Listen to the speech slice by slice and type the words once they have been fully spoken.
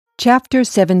Chapter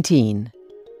 17,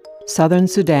 Southern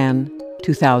Sudan,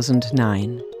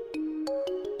 2009.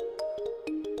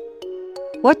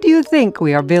 "What do you think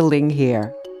we are building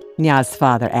here?" Nya's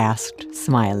father asked,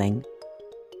 smiling.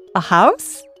 "A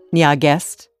house?" Nya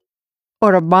guessed.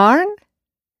 "Or a barn?"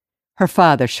 Her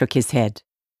father shook his head.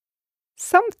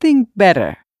 "Something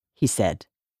better," he said.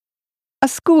 "A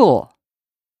school."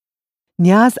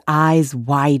 Nya's eyes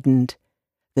widened.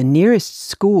 The nearest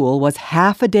school was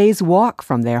half a day's walk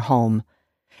from their home.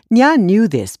 Nya knew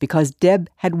this because Deb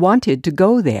had wanted to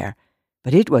go there,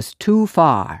 but it was too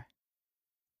far.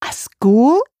 "A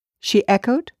school?" she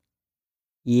echoed.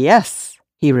 "Yes,"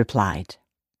 he replied.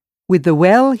 "With the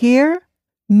well here,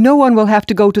 no one will have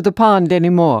to go to the pond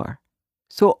anymore,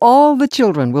 so all the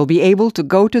children will be able to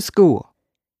go to school."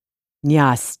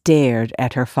 Nya stared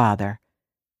at her father.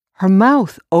 Her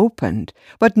mouth opened,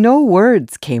 but no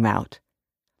words came out.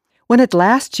 When at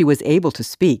last she was able to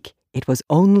speak, it was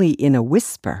only in a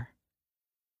whisper.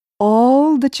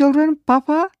 "All the children,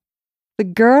 Papa? The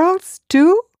girls,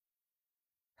 too?"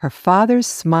 Her father's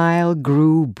smile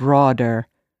grew broader.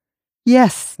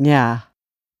 "Yes, Nya,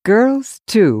 girls,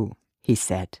 too," he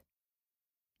said.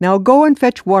 "Now go and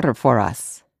fetch water for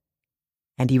us."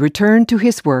 And he returned to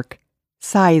his work,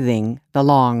 scything the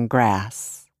long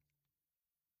grass.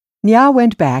 Nya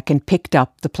went back and picked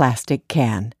up the plastic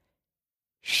can.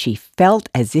 She felt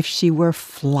as if she were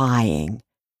flying.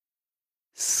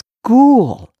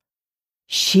 School!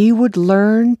 She would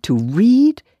learn to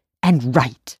read and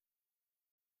write.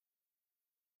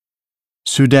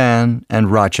 Sudan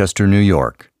and Rochester, New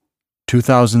York,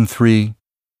 2003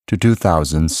 to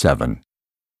 2007.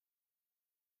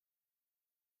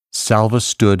 Salva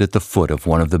stood at the foot of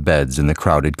one of the beds in the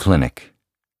crowded clinic.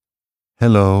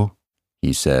 "Hello,"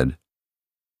 he said.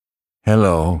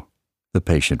 "Hello," the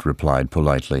patient replied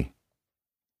politely.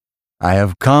 "I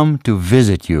have come to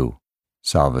visit you,"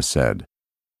 Salva said.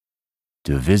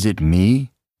 "To visit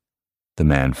me?" The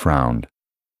man frowned.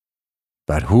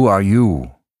 "But who are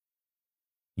you?"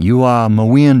 "You are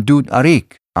Mawien Dut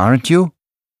Arik, aren't you?"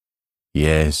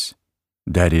 "Yes,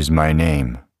 that is my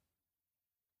name."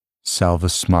 Salva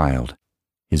smiled,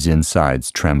 his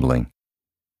insides trembling.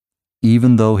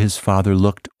 Even though his father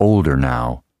looked older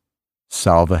now,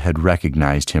 Salva had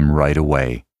recognized him right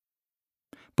away.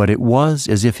 But it was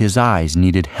as if his eyes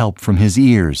needed help from his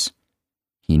ears.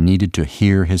 He needed to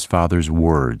hear his father's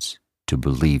words to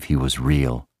believe he was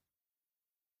real.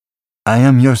 "I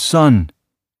am your son.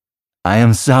 I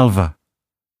am Salva."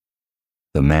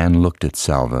 The man looked at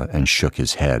Salva and shook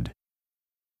his head.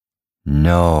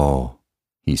 "No,"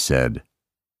 he said.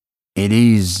 "It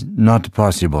is not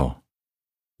possible."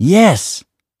 "Yes,"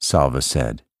 Salva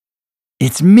said.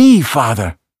 "It's me,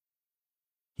 Father."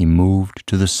 He moved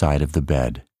to the side of the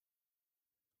bed.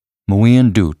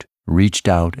 Mawien Dut reached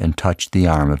out and touched the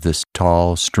arm of this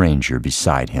tall stranger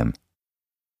beside him.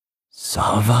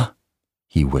 "Salva,"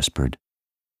 he whispered.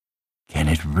 "Can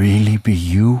it really be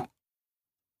you?"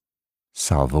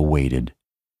 Salva waited.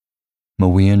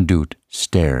 Mawien Dut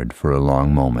stared for a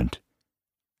long moment.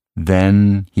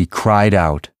 Then he cried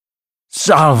out,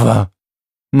 "Salva!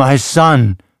 My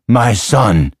son! My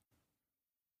son!"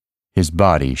 His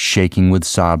body shaking with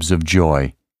sobs of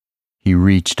joy, he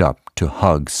reached up to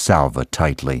hug Salva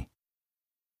tightly.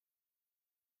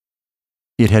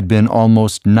 It had been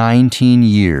almost 19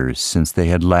 years since they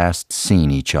had last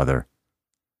seen each other.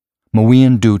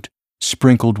 Mawien Dut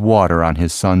sprinkled water on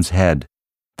his son's head,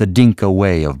 the Dinka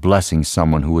way of blessing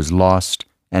someone who is lost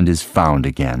and is found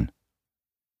again.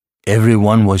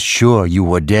 "Everyone was sure you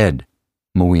were dead,"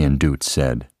 Mawien Dut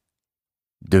said.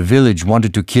 "The village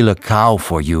wanted to kill a cow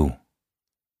for you."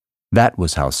 That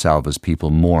was how Salva's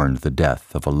people mourned the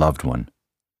death of a loved one.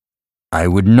 "I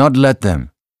would not let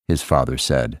them," his father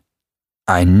said.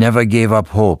 "I never gave up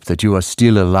hope that you are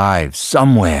still alive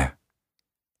somewhere."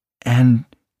 And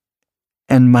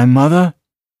my mother?"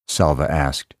 Salva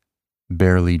asked,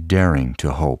 barely daring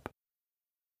to hope.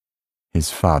 His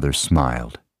father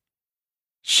smiled.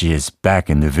 "She is back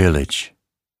in the village."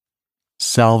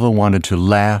 Salva wanted to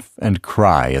laugh and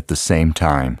cry at the same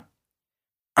time.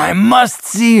 "I must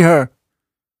see her!"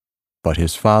 But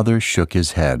his father shook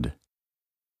his head.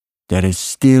 "There is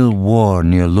still war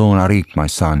near Lon Arik, my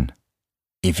son.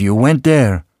 If you went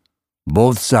there,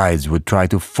 both sides would try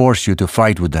to force you to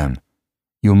fight with them.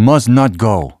 You must not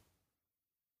go."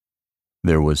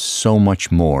 There was so much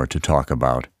more to talk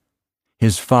about.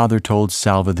 His father told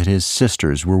Salva that his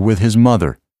sisters were with his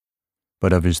mother,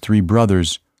 but of his 3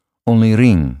 brothers, only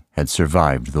Ring had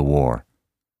survived the war.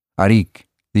 Arik,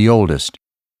 the oldest,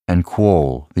 and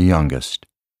Quol, the youngest,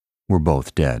 were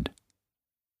both dead.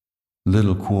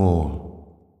 "Little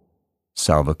Quol,"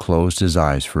 Salva closed his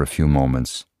eyes for a few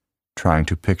moments, trying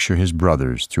to picture his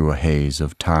brothers through a haze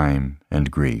of time and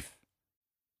grief.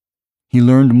 He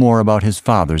learned more about his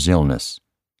father's illness.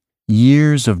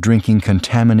 Years of drinking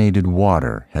contaminated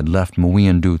water had left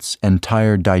Mawiyandut's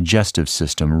entire digestive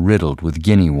system riddled with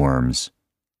guinea worms.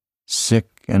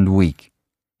 Sick and weak,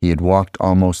 he had walked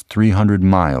almost 300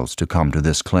 miles to come to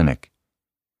this clinic,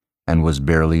 and was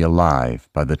barely alive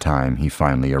by the time he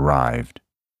finally arrived.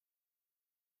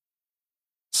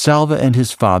 Salva and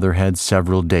his father had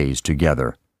several days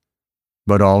together,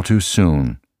 but all too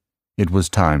soon it was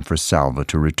time for Salva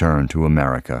to return to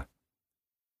America.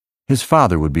 His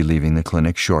father would be leaving the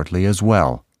clinic shortly as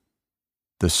well.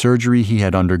 The surgery he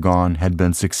had undergone had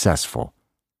been successful,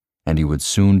 and he would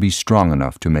soon be strong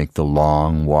enough to make the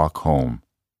long walk home.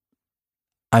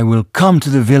 "I will come to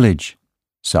the village,"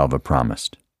 Salva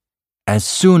promised, "as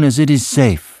soon as it is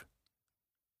safe."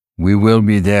 "We will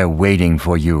be there waiting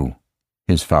for you,"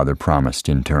 his father promised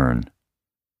in turn.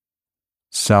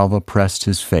 Salva pressed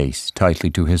his face tightly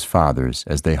to his father's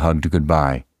as they hugged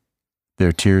goodbye,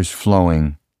 their tears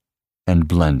flowing and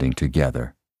blending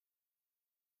together.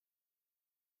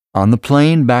 On the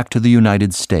plane back to the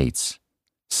United States,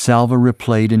 Salva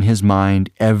replayed in his mind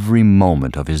every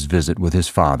moment of his visit with his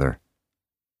father.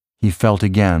 He felt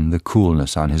again the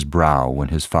coolness on his brow when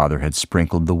his father had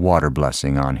sprinkled the water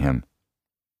blessing on him.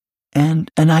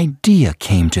 And an idea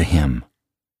came to him.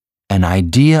 An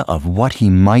idea of what he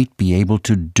might be able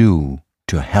to do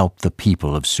to help the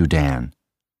people of Sudan.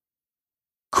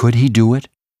 Could he do it?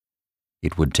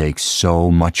 It would take so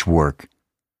much work.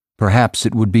 Perhaps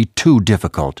it would be too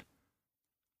difficult.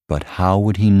 But how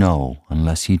would he know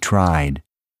unless he tried?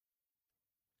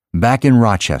 Back in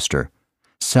Rochester,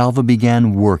 Salva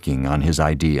began working on his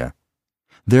idea.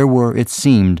 There were, it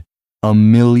seemed,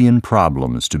 1,000,000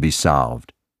 problems to be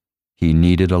solved. He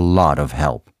needed a lot of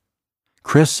help.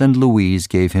 Chris and Louise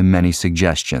gave him many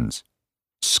suggestions.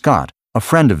 Scott, a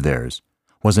friend of theirs,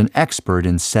 was an expert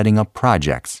in setting up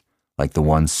projects like the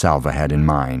one Salva had in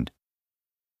mind.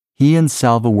 He and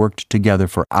Salva worked together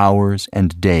for hours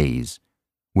and days,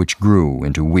 which grew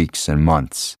into weeks and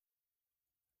months.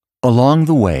 Along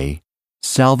the way,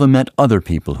 Salva met other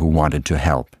people who wanted to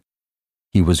help.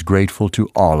 He was grateful to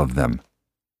all of them.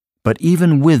 But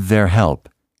even with their help,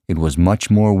 it was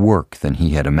much more work than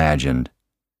he had imagined.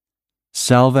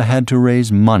 Salva had to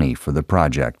raise money for the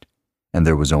project, and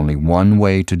there was only one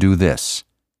way to do this.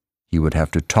 He would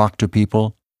have to talk to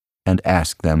people and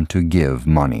ask them to give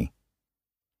money.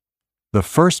 The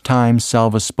first time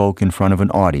Salva spoke in front of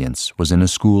an audience was in a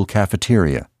school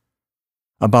cafeteria.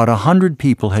 About 100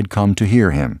 people had come to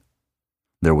hear him.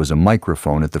 There was a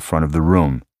microphone at the front of the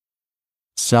room.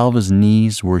 Salva's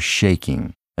knees were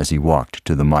shaking as he walked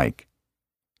to the mic.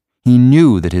 He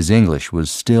knew that his English was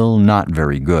still not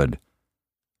very good.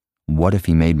 What if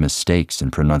he made mistakes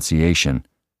in pronunciation?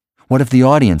 What if the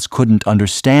audience couldn't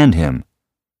understand him?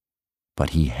 But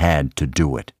he had to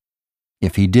do it.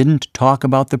 If he didn't talk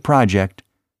about the project,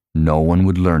 no one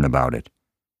would learn about it.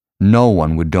 No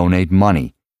one would donate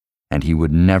money, and he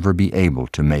would never be able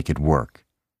to make it work.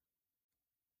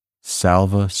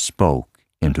 Salva spoke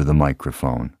into the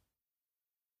microphone.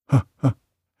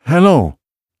 "Hello,"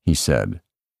 he said.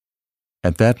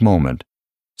 At that moment,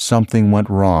 something went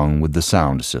wrong with the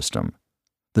sound system.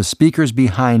 The speakers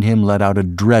behind him let out a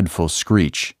dreadful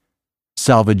screech.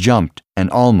 Salva jumped and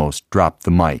almost dropped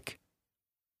the mic.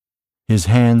 His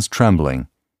hands trembling,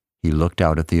 he looked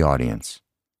out at the audience.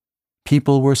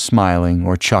 People were smiling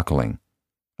or chuckling.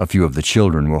 A few of the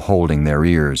children were holding their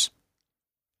ears.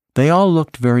 They all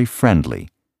looked very friendly,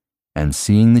 and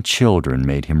seeing the children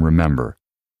made him remember.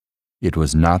 It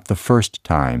was not the first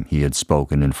time he had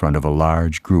spoken in front of a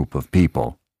large group of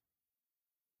people.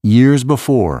 Years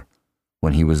before,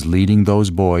 when he was leading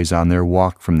those boys on their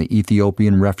walk from the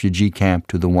Ethiopian refugee camp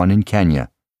to the one in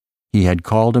Kenya, he had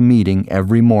called a meeting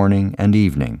every morning and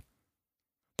evening.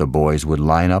 The boys would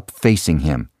line up facing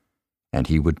him, and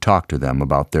he would talk to them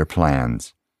about their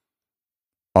plans.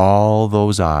 All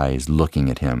those eyes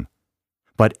looking at him,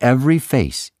 but every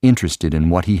face interested in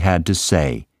what he had to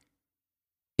say.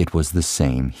 It was the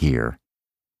same here.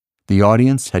 The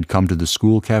audience had come to the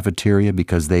school cafeteria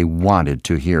because they wanted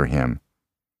to hear him.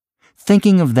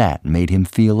 Thinking of that made him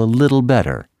feel a little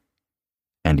better,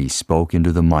 and he spoke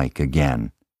into the mic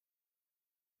again.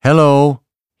 "Hello,"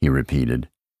 he repeated,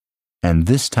 and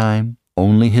this time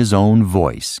only his own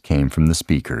voice came from the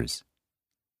speakers.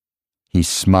 He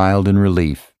smiled in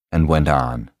relief and went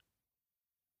on.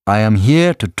 "I am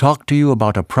here to talk to you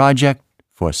about a project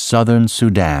for Southern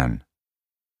Sudan."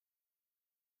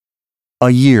 A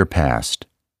year passed,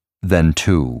 then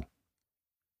 2,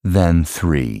 then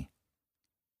 3.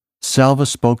 Salva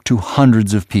spoke to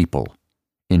hundreds of people,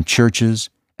 in churches,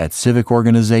 at civic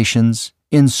organizations,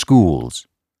 in schools.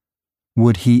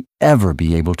 Would he ever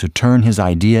be able to turn his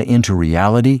idea into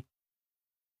reality?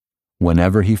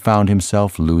 Whenever he found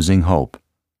himself losing hope,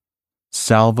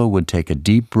 Salva would take a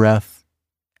deep breath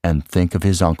and think of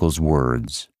his uncle's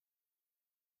words.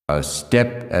 A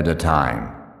step at a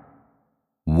time.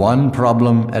 One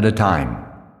problem at a time.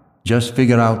 Just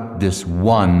figure out this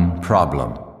one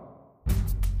problem.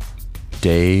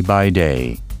 Day by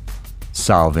day,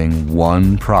 solving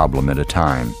one problem at a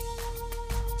time,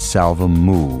 Salva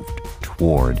moved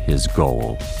toward his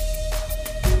goal.